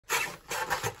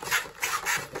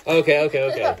Okay.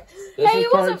 This is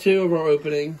part 2 of our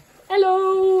opening.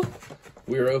 Hello.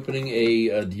 We are opening a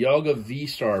Dialga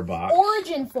VStar box.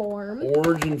 Origin form.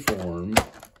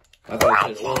 I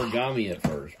thought it said origami at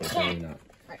first, but apparently not.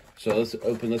 Right. So let's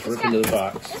rip into the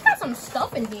box. It's got some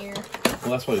stuff in here.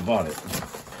 Well, that's why we bought it.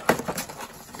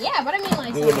 Yeah, but I mean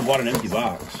like... We wouldn't have bought an empty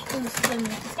box.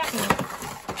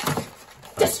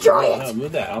 Destroy it! No,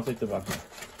 move that. I'll take the box.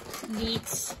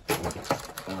 Neat.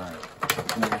 Alright.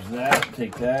 There's that.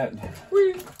 Take that.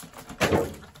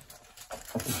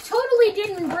 Totally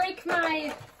didn't break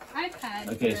my iPad.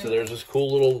 Okay, so there's this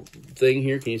cool little thing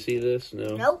here. Can you see this?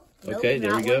 No? Nope. Okay,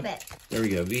 there we go. There we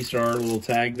go. VStar little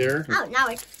tag there. Oh, now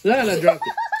it's... No, I dropped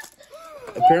it.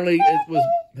 Apparently it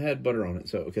had butter on it.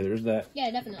 So, okay, there's that.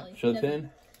 Yeah, definitely. Show the pin.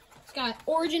 It's got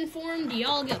Origin form,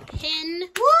 Dialga pin.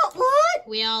 What?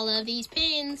 We all love these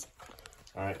pins.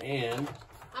 Alright, and...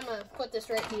 I'm going to put this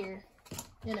right here.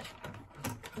 What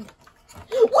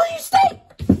do you say?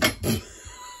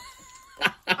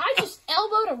 I just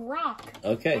elbowed a rock.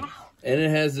 Okay. Wow. And it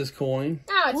has this coin.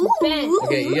 Oh, it's bent.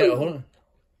 Okay, you got it. Hold on.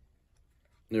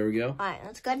 There we go. Alright,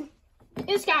 that's good.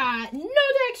 It's got no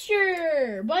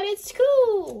texture, but it's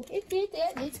cool.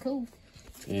 It's cool.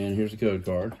 And here's the code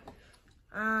card.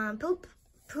 Poop.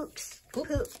 Poops. Poop.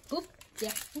 Poop. Poop.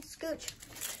 Yeah. Scooch.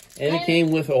 And it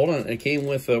came with, hold on, it came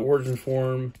with Origin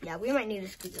form. Yeah, we might need to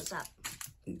scoot this up.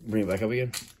 Bring it back up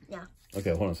again? Yeah.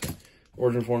 Okay, hold on a second.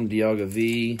 Origin form Dialga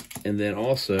V, and then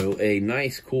also a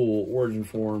nice, cool Origin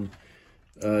form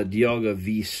Dialga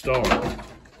VStar.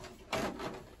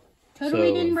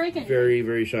 Totally didn't break it. Very,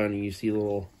 very shiny. You see a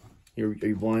little... Are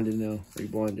you blinded now? Are you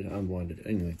blinded? I'm blinded.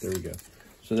 Anyway, there we go.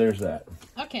 So there's that.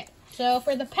 Okay, so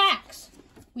for the packs,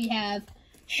 we have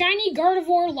Shiny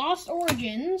Gardevoir Lost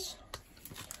Origins,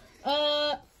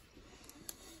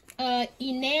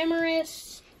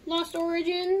 Enamorous Lost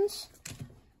Origins,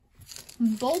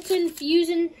 Bolton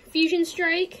Fusion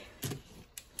Strike,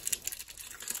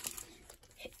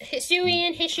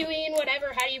 Hisuian,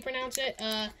 whatever, how do you pronounce it?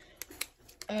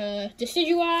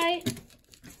 Decidueye,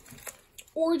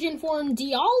 Origin form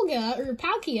Dialga, or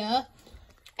Palkia,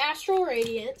 Astral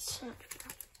Radiance,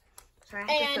 Sorry,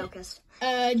 I have to focus.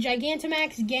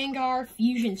 Gigantamax Gengar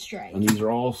Fusion Strike. And these are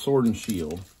all Sword and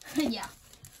Shield. Yeah.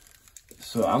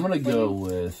 So I'm going to go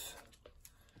with...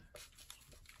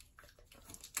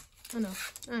 I know.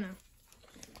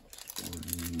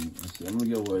 Let's see, I'm going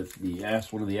to go with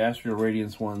one of the Astral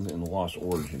Radiance ones and the Lost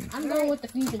Origin. I'm going with the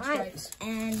Fusion Strikes.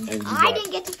 And I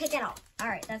didn't get to pick it all.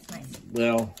 Alright, that's nice.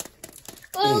 Well,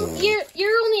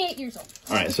 you're only 8 years old.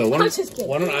 All right, so why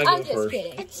don't I go first?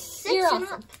 Kidding. It's 6 You're and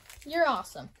awesome. up. You're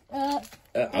awesome.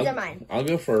 These are mine. I'll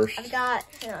go first. I've got,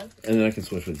 hang on. And then I can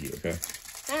switch with you, okay?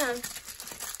 Hang on.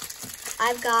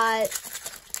 I've got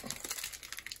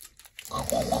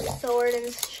Sword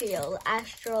and Shield,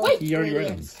 Astral. Wait, you already read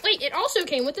them. Wait, it also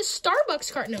came with a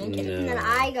Starbucks cart. No, I'm kidding. And then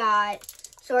I got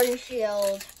Sword and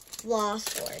Shield,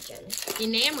 Lost Origins.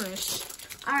 Enamorous.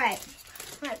 Alright,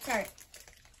 let's start.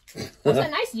 That's a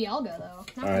nice Dialga, though.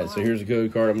 All right, so here's a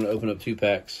code card. I'm going to open up 2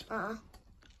 packs.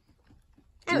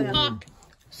 There we go.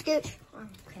 Scooch. Oh,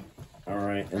 okay. All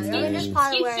right, and Let me then just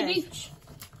probably wear it.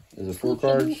 is it 4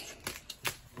 cards?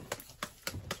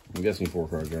 I'm guessing 4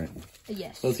 cards, right?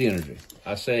 Yes. What's the energy?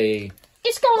 I say...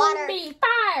 It's gonna Water. be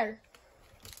fire.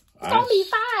 It's gonna be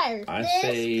fire. I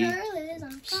say...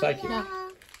 Psychic.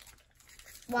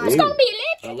 It's gonna be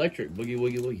Electric. Boogie,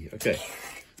 woogie, woogie. Okay.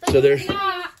 So there's...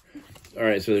 All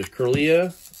right, so there's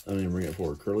Curlia. I'm going to bring it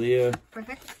forward. Curlia.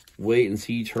 Perfect. Wait and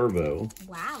See Turbo.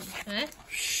 Wow. Huh?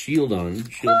 Shieldon.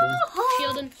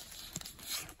 Shieldon.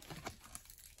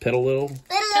 Petalil.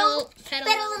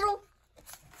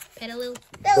 Petalil.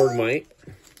 Bergmite.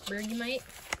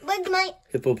 Bergmite.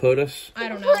 Hippopotas. I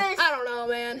don't know,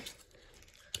 man.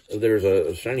 There's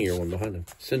a shinier one behind him.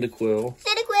 Cyndaquil.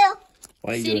 Cyndaquil.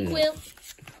 Why are you doing that? Cyndaquil.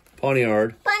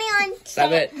 Pawniard. Bunny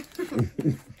Stop it.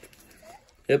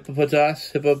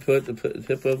 Hippopotas.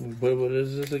 What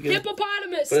is this again?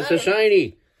 Hippopotamus. But it's a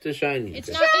shiny. It's a shiny. It's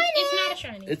Okay. not. It's not a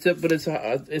shiny.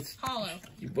 It's Hollow.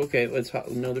 okay.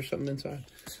 No, there's something inside.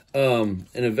 And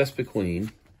a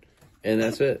Vespiquen, and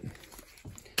that's it.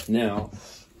 Now,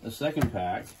 the second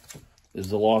pack is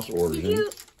the Lost Origin.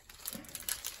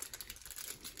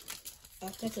 Oh,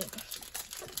 that's it.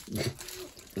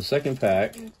 The second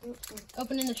pack.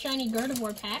 Opening the shiny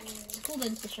Gardevoir pack. It's cool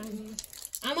that it's a shiny.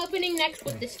 I'm opening next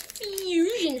with this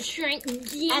Fusion Strength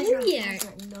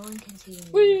Gengar. No one can see me.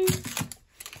 Woo.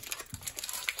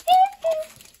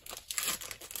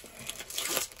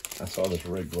 I saw this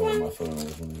red glow on my phone. I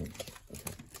was wondering.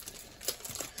 Okay.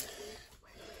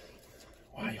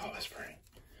 Why are y'all whispering?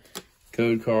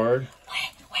 Code card.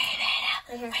 Wait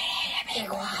a minute.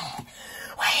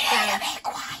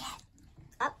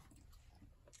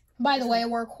 By the way,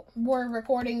 we're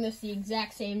recording this the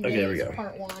exact same day Okay, there we as go.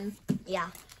 part 1. Yeah.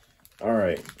 All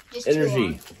right. Just too Energy.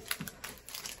 long.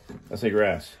 I say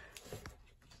grass.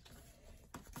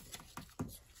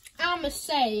 I'ma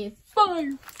say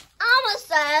fire. I'ma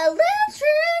say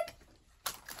electric.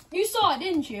 You saw it,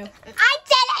 didn't you? I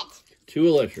did it. 2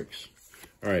 electrics.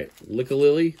 All right.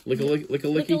 Lick-a-lily. Lick-a-licky.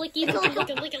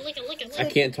 Lick-a-licky. I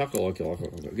can't talk a lick.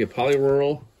 Okay,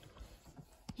 Poliwhirl.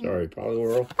 Sorry,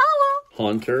 Poliwhirl. Hello.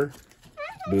 Haunter.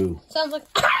 Boo. Sounds like.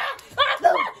 Oh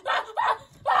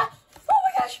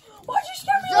my gosh! Why'd you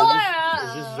scare me?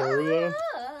 Is this Zorua?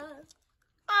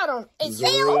 I don't. It's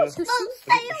Zorua.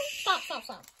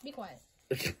 Stop. Be quiet.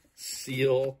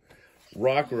 Seal.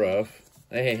 Rockruff.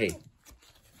 Hey.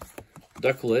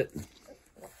 Ducklet.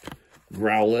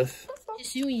 Growlithe.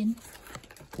 Hisuian.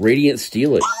 Radiant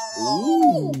Steelix.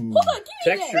 Hold on, give me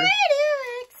Texture. that.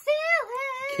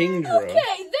 Kingdra. Okay,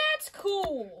 that's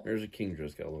cool. There's a Kingdra.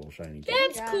 It's got a little shiny tail.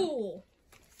 That's cool.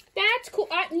 That's cool.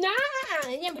 Yeah,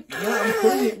 but I'm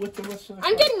putting it with the rest of the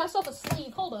I'm getting myself a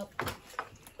sleeve. Hold up.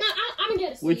 No, I'm gonna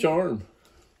get a sleeve. Which arm?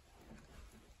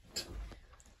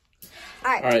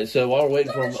 Alright. Alright, so while we're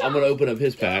waiting for him, I'm going to open up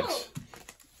his packs.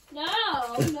 No,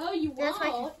 you That's my-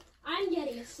 won't. I'm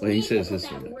getting a sleeve. Well, he says with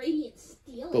his that thing. radiant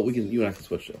steel. But you and I can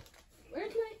switch though. Where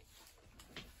can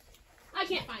I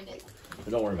can't find it.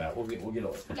 But don't worry about it. We'll get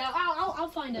it. No,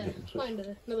 I'll find Okay,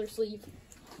 switch. another sleeve.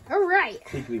 All right.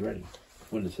 He can be ready.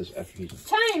 When does this after he's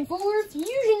Time for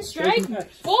Fusion Strike Gigantamax.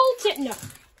 Full Tip. No,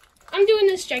 I'm doing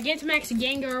this Gigantamax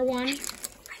Gengar one.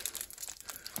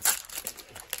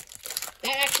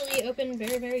 That actually opened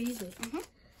very, very easily.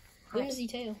 Whimsy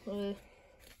tail.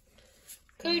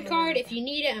 Code card if you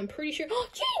need it. I'm pretty sure. Oh,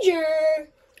 Ginger!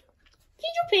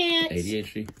 Ginger pants.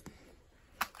 ADHD.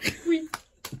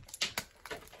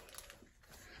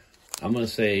 I'm gonna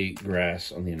say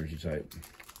grass on the energy type.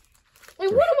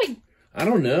 Wait, what am I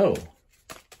don't know.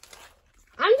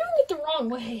 I'm doing it the wrong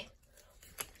way.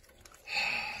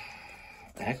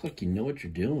 Act like you know what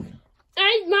you're doing.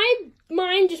 My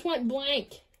mind just went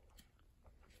blank.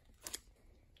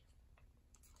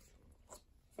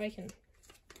 I can.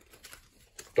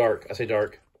 Dark. I say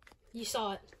dark. You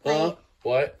saw it. Huh?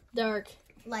 What? Dark.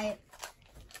 Light.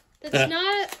 That's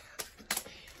not.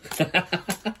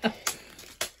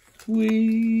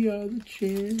 We are the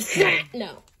champions.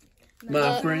 No.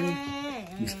 My friend.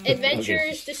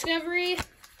 Adventures, Discovery,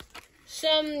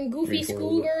 some goofy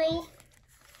schoolgirl,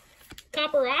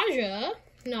 Copperaja,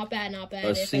 not bad. A if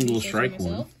I single do say so strike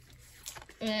myself.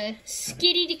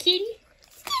 Skitty the Kitty.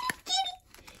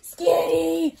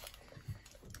 Skitty.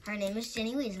 Her name is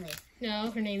Ginny Weasley.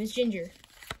 No, her name is Ginger.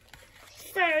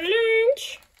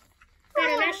 Phalanx.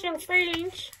 International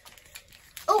Phalanx.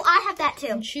 Oh, I have that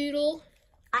too. Choodle.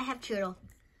 I have Choodle.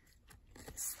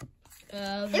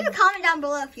 Leave a comment down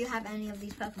below if you have any of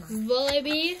these Pokemon.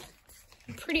 Volibee.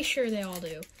 I'm pretty sure they all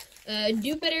do.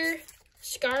 Jupiter,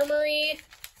 Skarmory,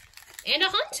 and a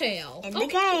Huntail. In the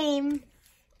game.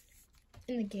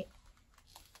 In the game.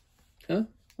 Huh?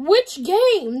 Which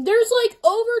game? There's like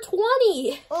over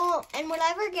 20. Well, in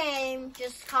whatever game,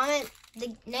 just comment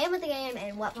the name of the game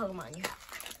and what Pokemon you have.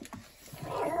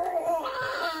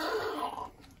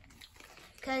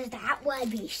 Because that would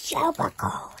be super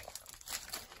cool.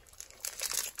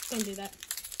 Don't do that.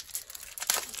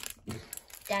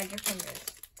 Down your fingers.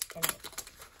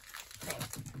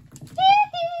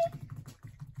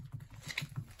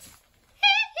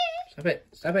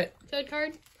 Stop it. Code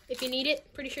card, if you need it.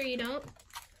 Pretty sure you don't.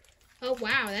 Oh,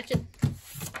 wow. That just...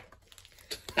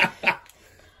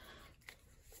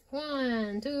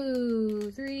 1,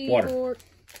 2, 3, Water. 4.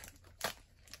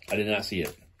 I did not see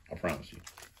it. I promise you.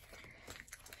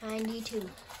 92.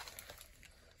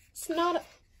 It's not a...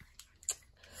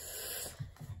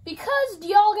 Because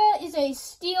Dialga is a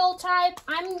steel type,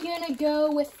 I'm gonna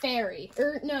go with fairy.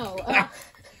 No, I'm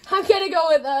gonna go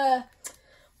with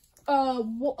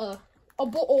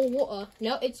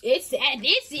no, it's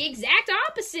the exact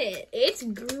opposite. It's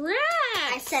grass.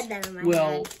 I said that in my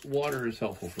Well, head. water is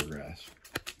helpful for grass.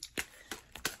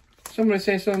 Somebody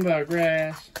say something about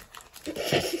grass.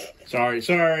 Sorry.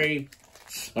 Enough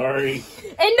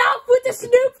with the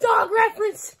Snoop Dogg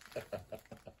reference.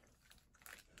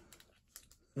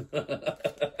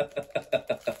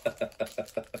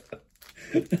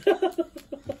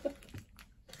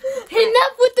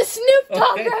 Enough with the Snoop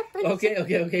Dogg reference. Okay.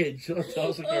 Tell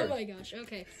us the Oh card. my gosh.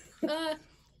 Okay.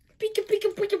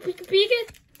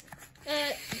 Pika.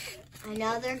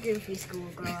 Another goofy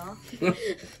schoolgirl.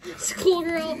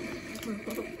 Schoolgirl.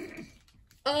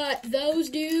 Those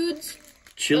dudes.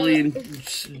 Chilean and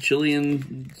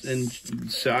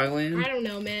Thailand. I don't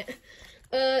know, man.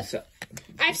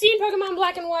 I've seen Pokemon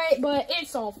Black and White, but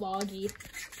it's all foggy.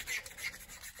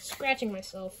 Scratching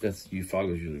myself. That's you. Fog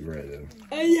is usually gray though.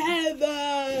 I have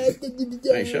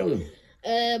Hey, show them.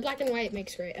 Black and White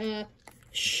makes gray.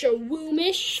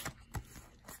 Shawoomish,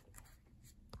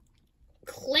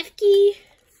 Klefki,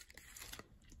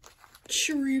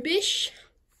 Trubbish,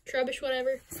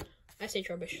 whatever. I say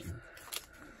Trubbish.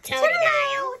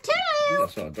 Totodile. I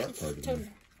saw a dark card. Just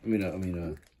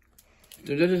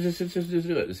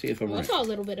do it to see if I'm I right. saw a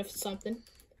little bit of something.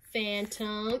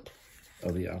 Phantom. Oh,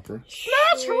 the opera.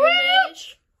 Smash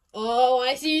Wish. Oh,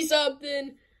 I see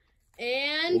something.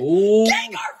 And Ooh.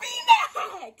 Gengar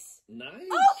VMAX. Nice.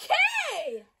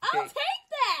 Okay, I'll take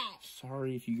that.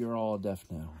 Sorry if you're all deaf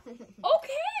now.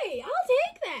 Okay, I'll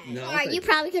take that. No, All right, you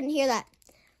probably couldn't hear that.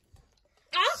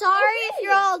 I'll Sorry take if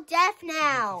you're it. all deaf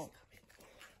now.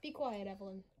 Be quiet,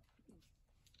 Evelyn.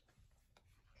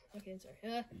 Okay,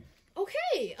 sorry.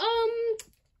 Okay,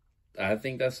 I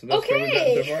think that's the best card we've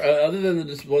gotten so far. Other than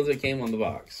the ones that came on the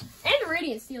box. and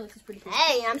Radiant Steelix is pretty cool.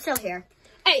 Hey, I'm still here.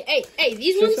 Hey,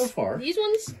 these Just ones. so far. These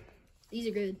ones. These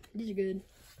are good. These are good.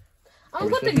 I'm Are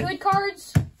gonna we put the supposed good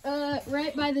cards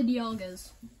right by the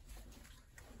Dialgas.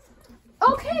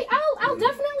 Okay, I'll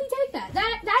definitely take that.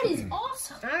 That is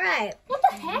awesome. All right. What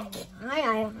the heck?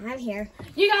 I'm here.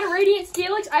 You got a Radiant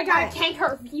Steelix. I got a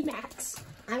Gengar VMAX.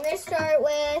 I'm going to start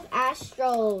with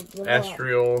Astral.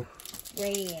 Astral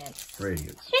Radiance.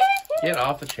 Radiance. Get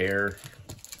off the chair.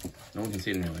 No one can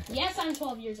see it anyway. Yes, I'm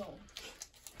 12 years old.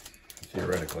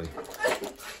 Theoretically.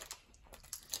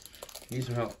 Need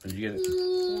some help. Did you get it?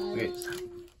 Okay.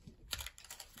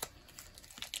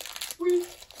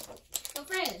 So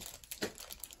Fred.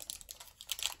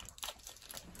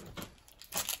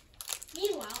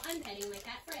 Meanwhile, I'm petting my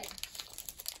cat Fred.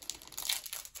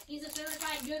 He's a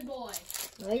certified good boy.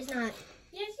 No, he's not.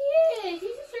 Yes, he is. He's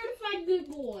a certified good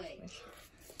boy.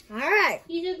 All right.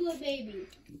 He's a good baby.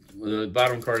 The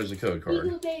bottom card is a code He's a card.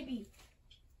 good baby.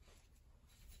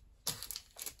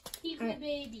 He's a good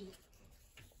baby.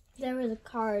 There was a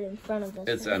card in front of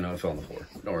us. I know it fell on the floor.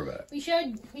 Don't worry about it. We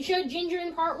showed Ginger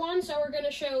in part 1, so we're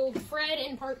gonna show Fred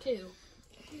in part 2.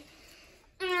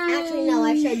 Actually, no.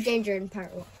 I showed Ginger in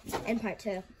part 1 and part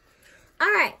 2. All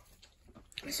right.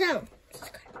 So.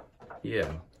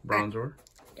 Yeah. Bronzor.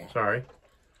 Sorry.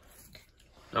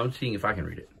 I'm seeing if I can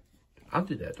read it. I'll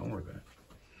do that. Don't worry about it.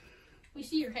 We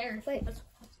see your hair. Wait.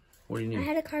 What do you I need?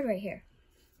 had a card right here.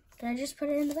 Did I just put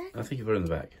it in the back? I think you put it in the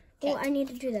back. Well, I need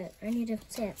to do that. I need to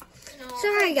say it. No.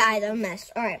 Sorry, guys. I'm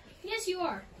messed. All right. Yes, you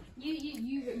are.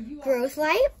 You are. Growth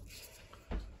Light.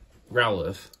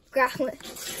 Growlithe.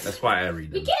 Growlithe. That's why I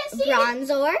read We them. can't see it.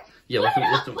 Bronzor. Yeah, lift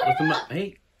them up.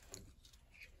 Hey.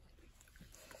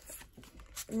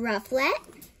 Rufflet.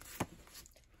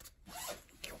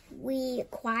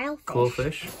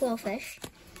 Quillfish. Quillfish.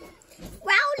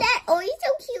 Rowlet. Oh, he's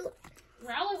so cute.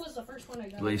 Rowlet was the first one I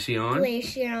got. Glaceon.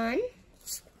 Glaceon.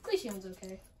 Glaceon's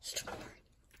okay.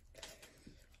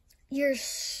 Your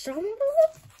Stumble?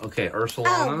 Okay,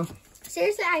 Ursulana. Oh,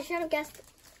 seriously, I should have guessed.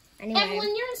 Anyway.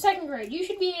 Evelyn, you're in 2nd grade. You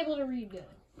should be able to read good.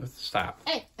 Stop.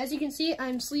 Hey, as you can see,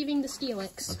 I'm sleeving the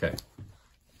Steelix. Okay.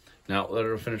 Now let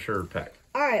her finish her pack.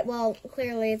 Alright, well,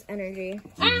 clearly it's energy.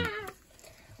 Ah!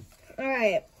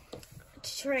 Alright.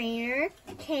 Trainer.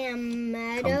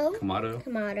 Kamado. Kamado.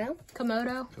 Komodo.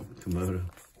 Komodo.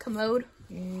 Commode.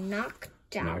 Noctowl.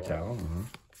 Noctowl.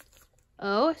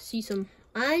 Oh, I see some.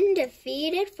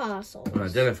 Undefeated fossils.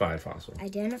 Identified fossil.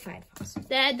 Identified fossils.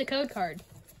 That the code card.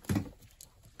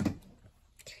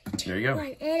 There you go.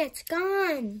 And it's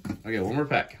gone. Okay, one more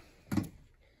pack.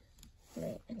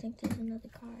 Wait, I think there's another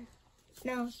card.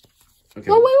 No. Okay.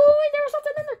 Oh, wait. There was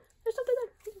something in there. There's something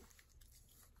there.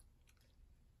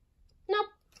 Nope.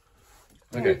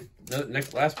 Okay.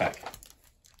 Next, last pack.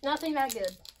 Nothing that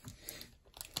good.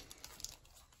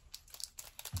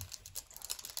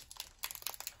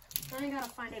 I gotta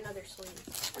find another sleeve.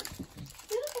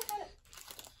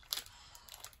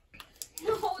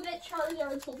 No, that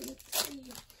Charizard's holding the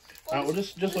sleeve. Alright, well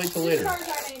just wait till later.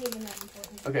 Charizard ain't even that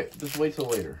important. Okay, just wait till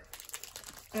later.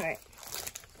 Alright.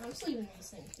 I'm sleeving this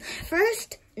thing.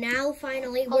 First, now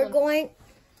finally, Hold we're on. going...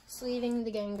 Sleeving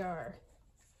the Gengar.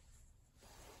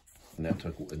 And that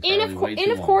took And way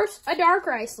too of long. course, a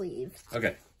Darkrai sleeve.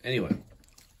 Okay, anyway.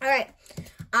 Alright.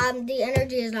 The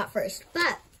energy is not first,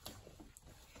 but...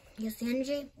 Yes, the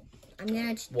energy. I'm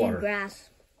gonna do Water. grass.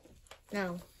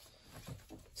 No.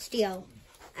 Steel.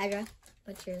 Adra,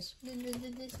 what's yours? This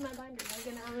is my binder.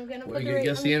 I'm gonna What put are you gonna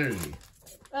guess the energy?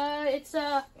 It's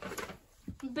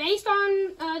based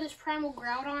on this primal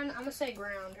Groudon. I'm gonna say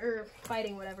ground or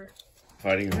fighting, whatever.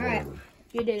 Fighting or All right. whatever.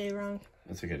 You did it wrong.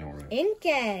 That's okay, don't worry.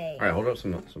 Inkay. All right, hold up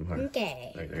some higher.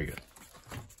 Okay. There you go.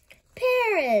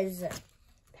 Paris.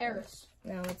 Paris.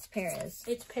 No, it's Paris.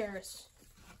 It's Paris.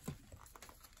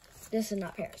 This is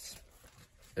not Paris.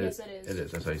 Yes, it is. It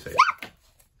is. That's how you say it.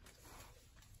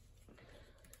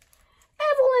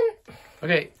 Evelyn.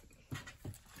 Okay.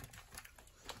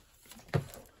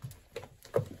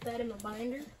 Put that in my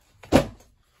binder.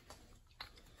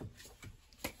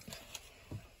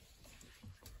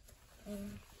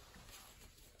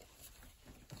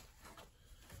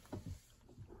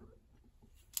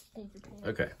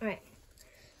 Okay. All right.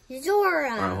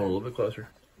 Zora. All right, hold a little bit closer.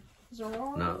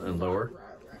 Zora. No, and lower.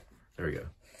 There we go.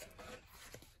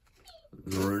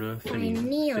 Zoruna,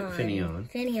 Finion. Finion.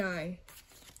 Finion.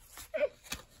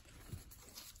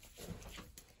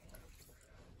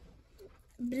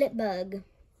 Blipbug.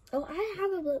 Oh, I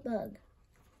have a Blipbug.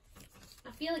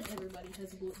 I feel like everybody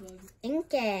has a blue bug.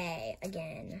 Inkay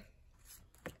again.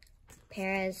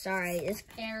 Paris. Sorry. It's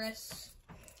Paris.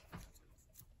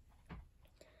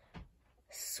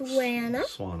 Swana.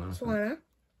 Swana.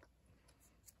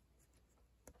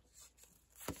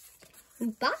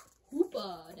 Hoopa.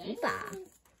 Hoopa. Dang. Hoopa.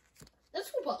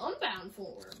 That's Hoopa Unbound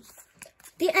form.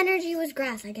 The energy was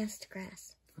grass. I guessed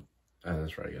grass. Oh,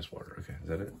 that's right. I guess water. Okay, is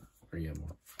that it? Or you have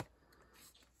more?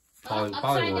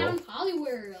 Upside down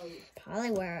Poliwhirl.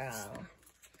 Poliwhirl.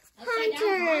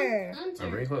 Hunter. Hunter.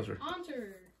 Bring it closer.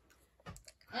 Hunter.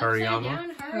 Hariyama.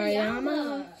 Upside down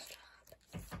Hariyama.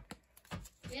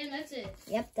 Yeah, that's it.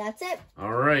 Yep, that's it.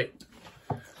 All right.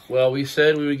 Well, we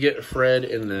said we would get Fred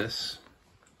in this.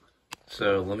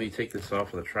 So let me take this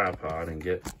off of the tripod and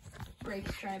get. Break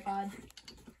the tripod.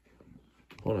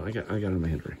 Hold on, I got it in my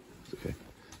hand. It's okay.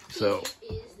 So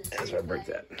as I break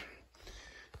that,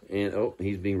 and oh,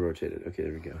 he's being rotated. Okay,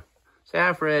 there we go. Say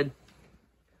hi, Fred.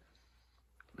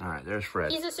 All right, there's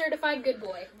Fred. He's a certified good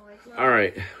boy. All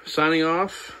right, signing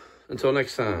off. Until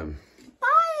next time. Bye.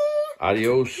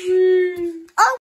 Adios.